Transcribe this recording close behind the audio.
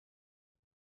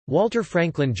Walter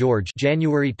Franklin George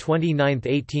 (January 29,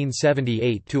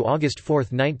 1878 to August 4,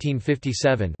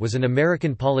 1957) was an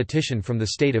American politician from the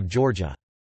state of Georgia.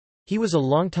 He was a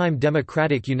longtime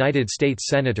Democratic United States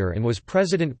Senator and was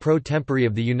President pro tempore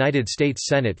of the United States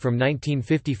Senate from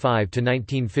 1955 to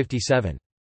 1957.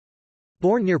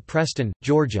 Born near Preston,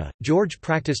 Georgia, George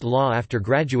practiced law after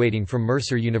graduating from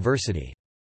Mercer University.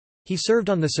 He served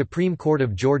on the Supreme Court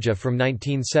of Georgia from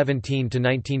 1917 to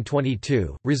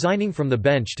 1922, resigning from the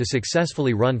bench to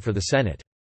successfully run for the Senate.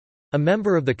 A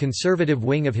member of the conservative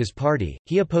wing of his party,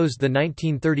 he opposed the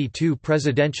 1932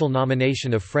 presidential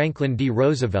nomination of Franklin D.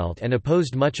 Roosevelt and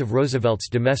opposed much of Roosevelt's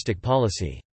domestic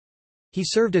policy. He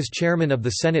served as chairman of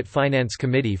the Senate Finance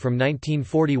Committee from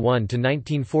 1941 to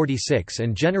 1946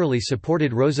 and generally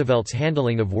supported Roosevelt's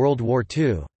handling of World War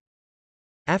II.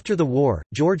 After the war,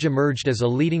 George emerged as a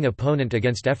leading opponent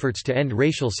against efforts to end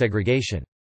racial segregation.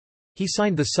 He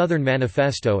signed the Southern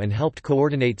Manifesto and helped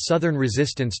coordinate Southern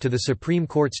resistance to the Supreme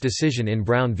Court's decision in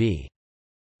Brown v.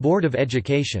 Board of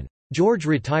Education. George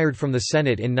retired from the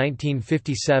Senate in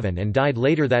 1957 and died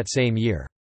later that same year.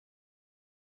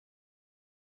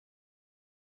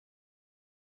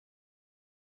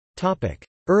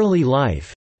 Early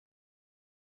life.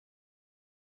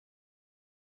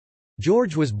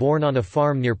 George was born on a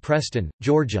farm near Preston,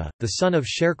 Georgia, the son of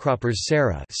sharecroppers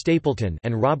Sarah Stapleton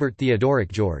and Robert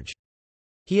Theodoric George.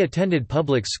 He attended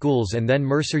public schools and then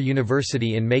Mercer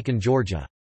University in Macon, Georgia.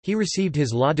 He received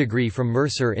his law degree from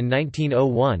Mercer in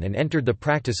 1901 and entered the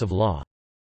practice of law.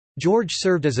 George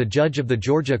served as a judge of the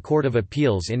Georgia Court of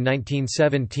Appeals in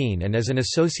 1917 and as an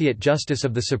associate justice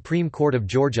of the Supreme Court of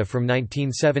Georgia from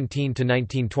 1917 to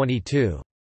 1922.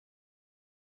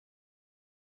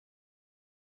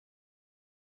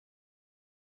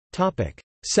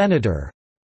 Senator.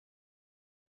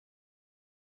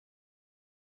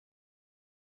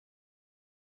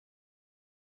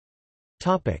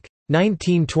 Topic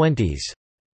 1920s.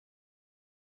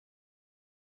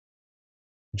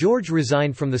 George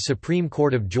resigned from the Supreme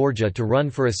Court of Georgia to run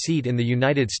for a seat in the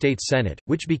United States Senate,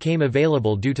 which became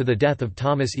available due to the death of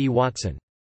Thomas E. Watson.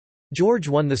 George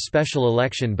won the special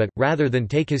election but, rather than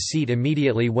take his seat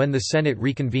immediately when the Senate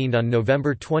reconvened on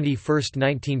November 21,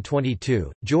 1922,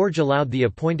 George allowed the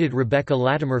appointed Rebecca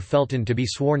Latimer Felton to be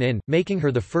sworn in, making her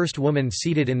the first woman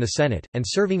seated in the Senate, and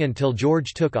serving until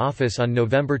George took office on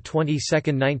November 22,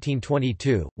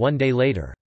 1922, one day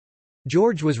later.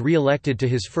 George was re-elected to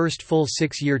his first full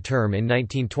six-year term in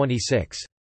 1926.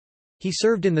 He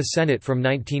served in the Senate from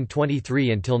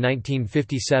 1923 until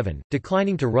 1957,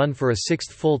 declining to run for a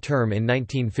sixth full term in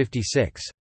 1956.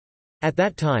 At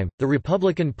that time, the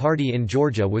Republican Party in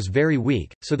Georgia was very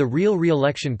weak, so the real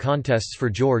re-election contests for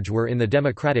George were in the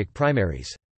Democratic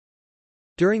primaries.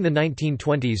 During the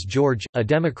 1920s George, a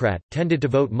Democrat, tended to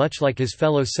vote much like his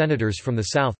fellow senators from the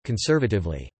South,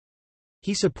 conservatively.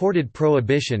 He supported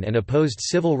prohibition and opposed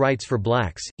civil rights for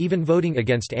blacks, even voting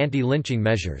against anti-lynching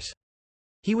measures.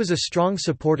 He was a strong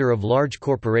supporter of large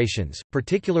corporations,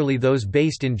 particularly those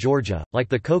based in Georgia, like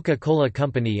the Coca-Cola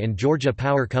Company and Georgia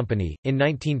Power Company. In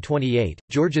 1928,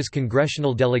 Georgia's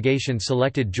congressional delegation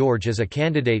selected George as a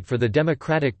candidate for the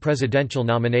Democratic presidential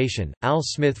nomination. Al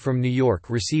Smith from New York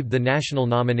received the national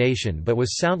nomination but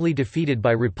was soundly defeated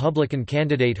by Republican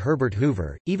candidate Herbert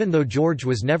Hoover. Even though George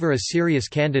was never a serious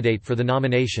candidate for the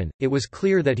nomination, it was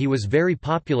clear that he was very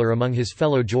popular among his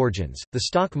fellow Georgians. The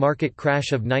stock market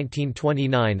crash of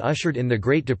 1929 ushered in the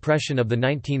Great Depression of the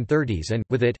 1930s and,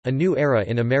 with it, a new era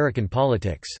in American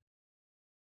politics.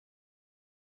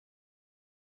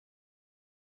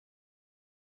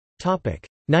 Topic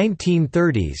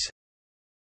 1930s.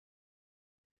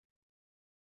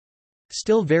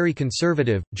 Still very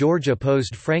conservative, George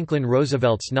opposed Franklin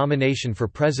Roosevelt's nomination for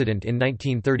president in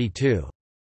 1932.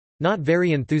 Not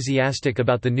very enthusiastic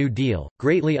about the New Deal,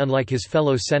 greatly unlike his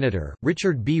fellow senator,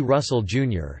 Richard B. Russell,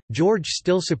 Jr., George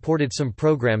still supported some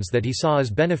programs that he saw as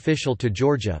beneficial to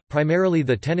Georgia, primarily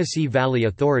the Tennessee Valley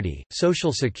Authority,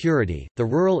 Social Security, the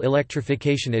Rural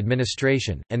Electrification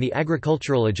Administration, and the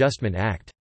Agricultural Adjustment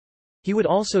Act. He would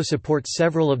also support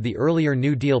several of the earlier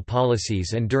New Deal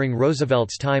policies, and during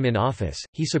Roosevelt's time in office,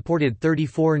 he supported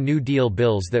 34 New Deal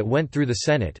bills that went through the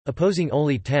Senate, opposing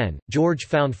only 10. George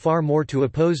found far more to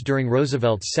oppose during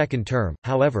Roosevelt's second term,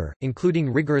 however, including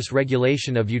rigorous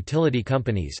regulation of utility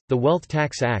companies, the Wealth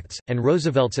Tax Acts, and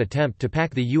Roosevelt's attempt to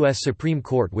pack the U.S. Supreme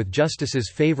Court with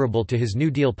justices favorable to his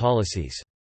New Deal policies.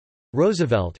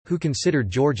 Roosevelt, who considered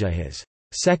Georgia his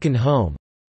second home,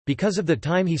 because of the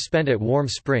time he spent at Warm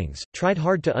Springs, tried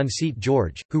hard to unseat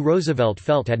George, who Roosevelt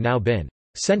felt had now been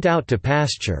sent out to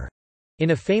pasture. In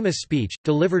a famous speech,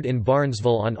 delivered in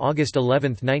Barnesville on August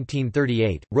 11,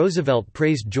 1938, Roosevelt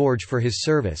praised George for his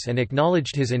service and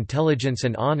acknowledged his intelligence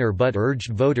and honor but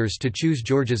urged voters to choose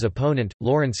George's opponent,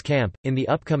 Lawrence Camp, in the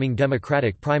upcoming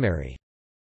Democratic primary.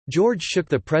 George shook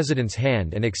the president's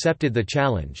hand and accepted the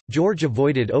challenge. George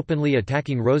avoided openly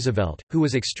attacking Roosevelt, who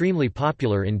was extremely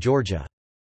popular in Georgia.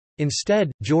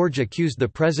 Instead, George accused the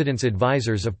president's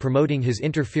advisers of promoting his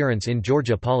interference in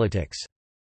Georgia politics.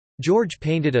 George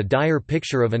painted a dire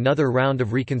picture of another round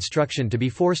of Reconstruction to be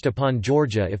forced upon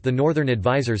Georgia if the Northern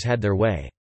advisers had their way.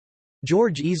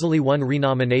 George easily won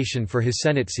renomination for his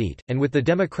Senate seat, and with the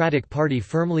Democratic Party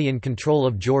firmly in control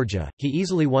of Georgia, he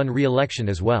easily won re-election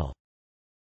as well.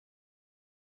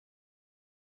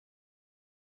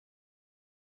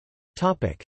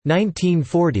 Topic: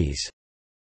 1940s.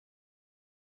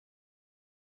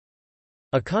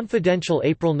 A confidential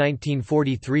April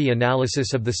 1943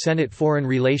 analysis of the Senate Foreign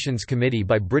Relations Committee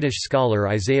by British scholar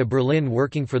Isaiah Berlin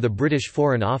working for the British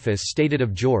Foreign Office stated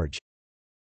of George,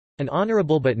 "An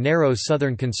honourable but narrow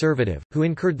Southern conservative, who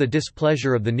incurred the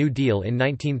displeasure of the New Deal in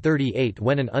 1938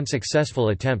 when an unsuccessful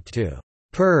attempt to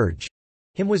purge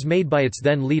him was made by its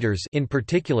then leaders, in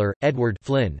particular, Edward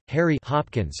Flynn, Harry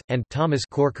Hopkins, and Thomas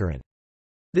Corcoran.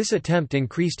 This attempt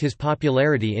increased his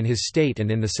popularity in his state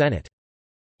and in the Senate.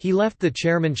 He left the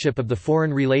chairmanship of the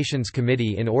Foreign Relations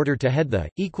Committee in order to head the,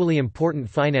 equally important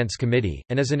Finance Committee,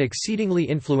 and is an exceedingly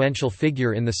influential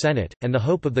figure in the Senate, and the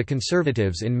hope of the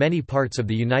conservatives in many parts of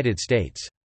the United States."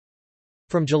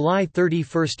 From July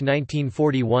 31,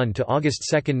 1941 to August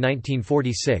 2,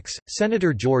 1946,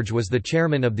 Senator George was the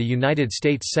chairman of the United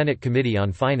States Senate Committee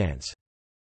on Finance.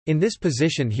 In this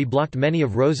position he blocked many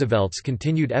of Roosevelt's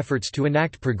continued efforts to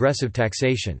enact progressive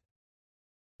taxation.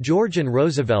 George and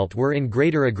Roosevelt were in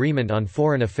greater agreement on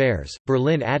foreign affairs.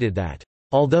 Berlin added that,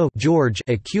 "Although George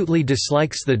acutely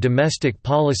dislikes the domestic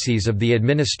policies of the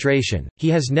administration, he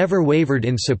has never wavered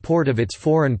in support of its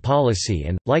foreign policy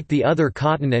and, like the other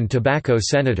cotton and tobacco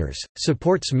senators,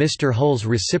 supports Mr. Hull's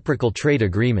reciprocal trade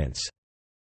agreements."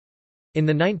 In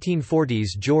the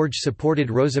 1940s, George supported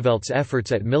Roosevelt's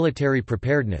efforts at military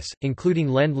preparedness, including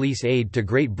Lend-Lease aid to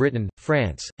Great Britain,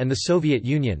 France, and the Soviet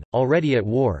Union, already at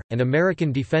war, and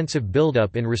American defensive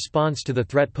buildup in response to the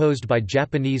threat posed by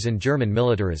Japanese and German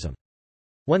militarism.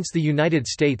 Once the United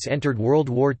States entered World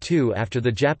War II after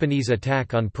the Japanese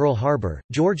attack on Pearl Harbor,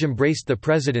 George embraced the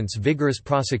president's vigorous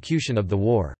prosecution of the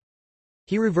war.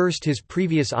 He reversed his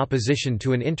previous opposition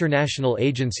to an international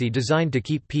agency designed to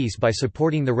keep peace by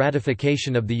supporting the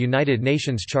ratification of the United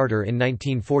Nations Charter in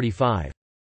 1945.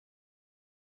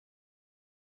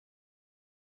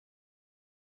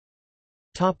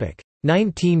 Topic: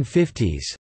 1950s.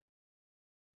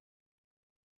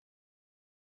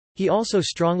 He also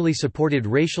strongly supported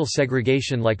racial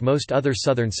segregation like most other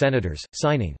Southern senators,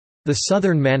 signing the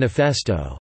Southern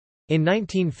Manifesto in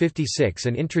 1956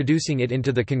 and introducing it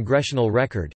into the congressional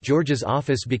record. George's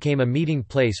office became a meeting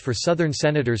place for Southern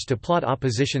senators to plot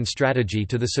opposition strategy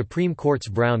to the Supreme Court's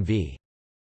Brown v.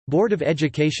 Board of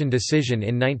Education decision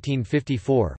in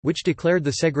 1954, which declared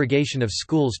the segregation of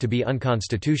schools to be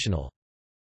unconstitutional.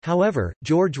 However,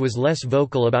 George was less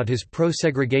vocal about his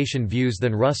pro-segregation views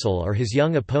than Russell or his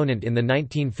young opponent in the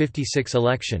 1956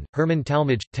 election, Herman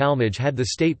Talmadge. Talmadge had the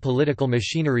state political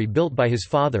machinery built by his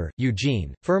father,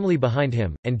 Eugene, firmly behind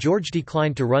him, and George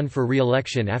declined to run for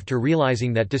re-election after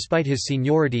realizing that despite his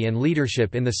seniority and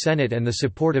leadership in the Senate and the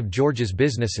support of George's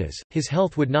businesses, his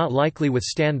health would not likely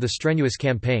withstand the strenuous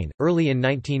campaign. Early in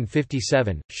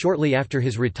 1957, shortly after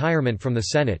his retirement from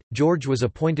the Senate, George was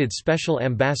appointed special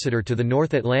ambassador to the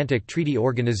North Atlantic Treaty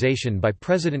Organization by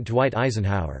President Dwight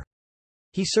Eisenhower.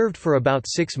 He served for about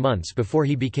 6 months before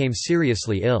he became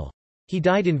seriously ill. He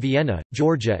died in Vienna,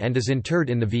 Georgia and is interred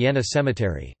in the Vienna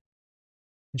Cemetery.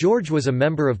 George was a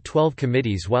member of 12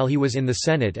 committees while he was in the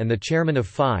Senate and the chairman of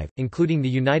 5, including the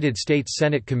United States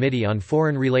Senate Committee on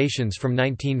Foreign Relations from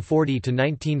 1940 to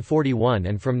 1941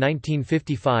 and from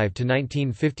 1955 to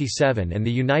 1957 and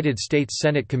the United States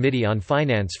Senate Committee on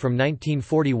Finance from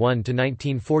 1941 to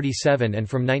 1947 and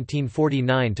from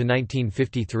 1949 to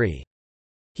 1953.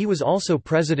 He was also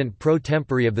president pro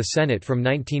tempore of the Senate from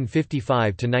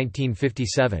 1955 to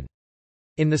 1957.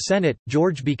 In the Senate,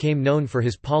 George became known for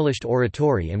his polished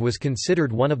oratory and was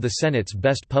considered one of the Senate's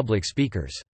best public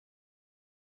speakers.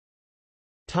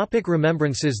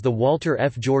 Remembrances. The Walter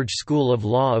F. George School of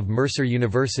Law of Mercer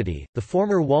University, the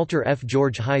former Walter F.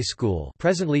 George High School,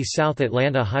 presently South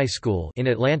Atlanta High School in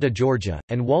Atlanta, Georgia,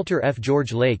 and Walter F.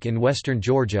 George Lake in western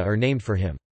Georgia are named for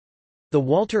him. The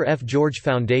Walter F. George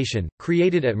Foundation,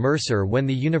 created at Mercer when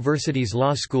the university's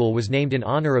law school was named in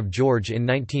honor of George in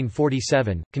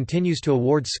 1947, continues to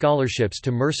award scholarships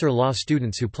to Mercer law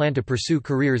students who plan to pursue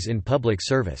careers in public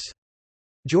service.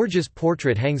 George's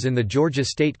portrait hangs in the Georgia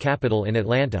State Capitol in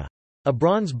Atlanta. A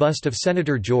bronze bust of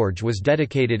Senator George was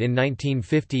dedicated in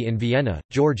 1950 in Vienna,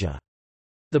 Georgia.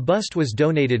 The bust was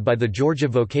donated by the Georgia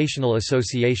Vocational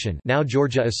Association, now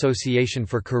Georgia Association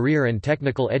for Career and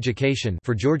Technical Education,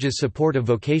 for Georgia's support of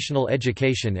vocational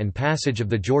education and passage of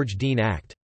the George Dean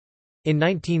Act. In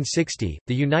 1960,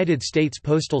 the United States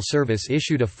Postal Service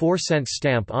issued a 4-cent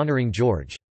stamp honoring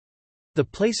George. The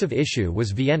place of issue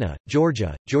was Vienna,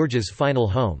 Georgia, George's final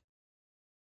home.